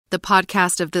The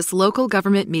podcast of this local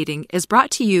government meeting is brought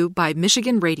to you by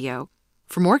Michigan Radio.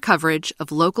 For more coverage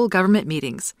of local government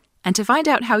meetings and to find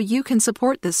out how you can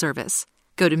support this service,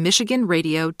 go to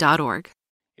michiganradio.org.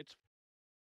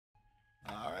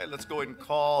 All right, let's go ahead and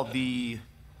call I'm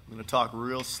going to talk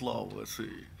real slow. Let's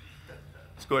see.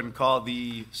 Let's go ahead and call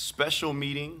the special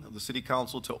meeting of the City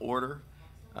Council to order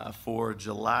for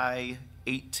July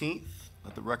 18th.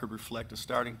 Let the record reflect a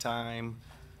starting time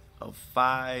of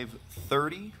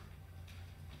 5:30.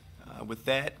 With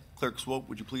that, Clerk Swope,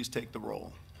 would you please take the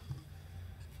roll?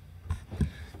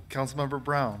 Councilmember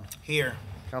Brown. Here.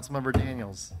 Councilmember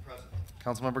Daniels. Present.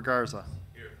 Councilmember Garza.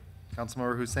 Here.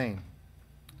 Councilmember Hussein.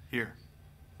 Here.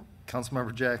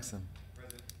 Councilmember Jackson.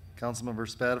 Present. Councilmember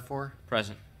Spatafor.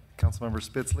 Present. Councilmember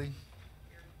Spitzley.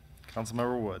 Here.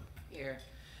 Councilmember Wood. Here.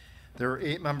 There are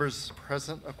 8 members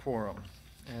present, a quorum,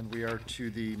 and we are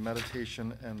to the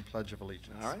meditation and Pledge of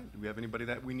Allegiance. All right, do we have anybody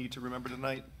that we need to remember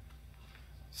tonight?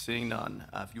 Seeing none,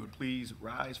 if you would please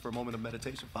rise for a moment of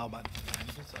meditation, followed by the pledge of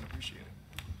allegiance. I'd appreciate it.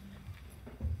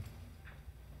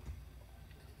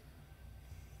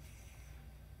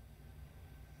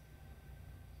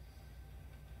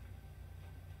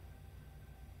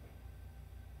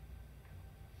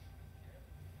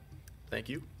 Thank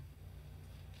you.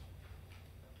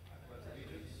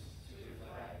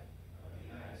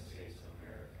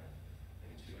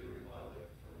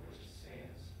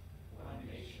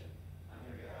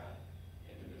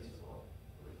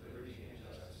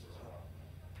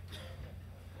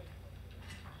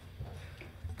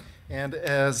 And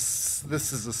as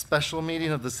this is a special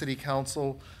meeting of the City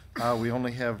Council, we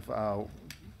only have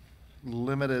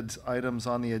limited items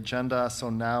on the agenda. So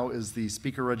now is the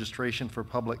speaker registration for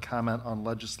public comment on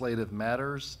legislative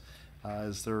matters.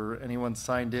 Is there anyone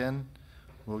signed in?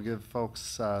 We'll give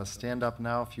folks stand up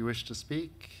now if you wish to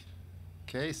speak.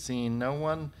 Okay, seeing no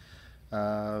one.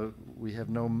 We have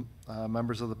no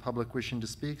members of the public wishing to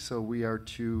speak, so we are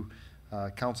to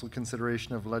council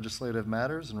consideration of legislative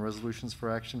matters and resolutions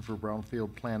for action for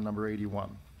Brownfield Plan number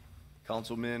 81.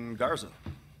 Councilman Garza.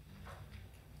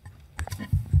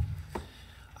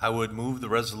 I would move the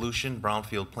resolution,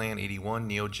 Brownfield Plan 81,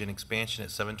 Neogen expansion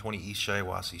at 720 East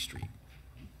Shiawassee Street.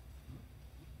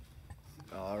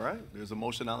 All right, there's a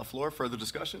motion on the floor. Further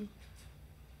discussion?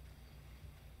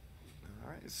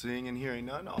 All right, seeing and hearing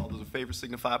none, all those in favor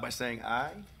signify by saying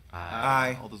aye.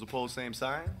 Aye. All those opposed, same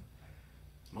sign.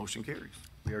 Motion carries.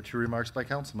 We are to remarks by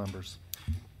council members.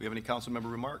 We have any council member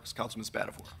remarks? Councilman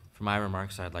Spatafor. For my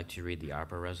remarks, I'd like to read the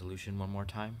ARPA resolution one more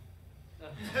time.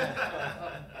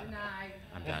 Denied.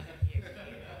 I'm done.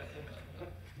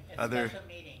 Are there? Special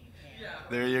meeting.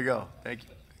 There you go. Thank you.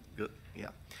 Good. Yeah.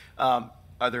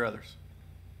 Are there others?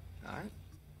 All right.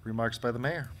 Remarks by the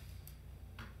mayor.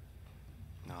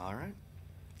 All right.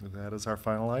 That is our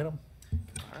final item.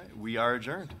 All right. We are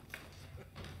adjourned.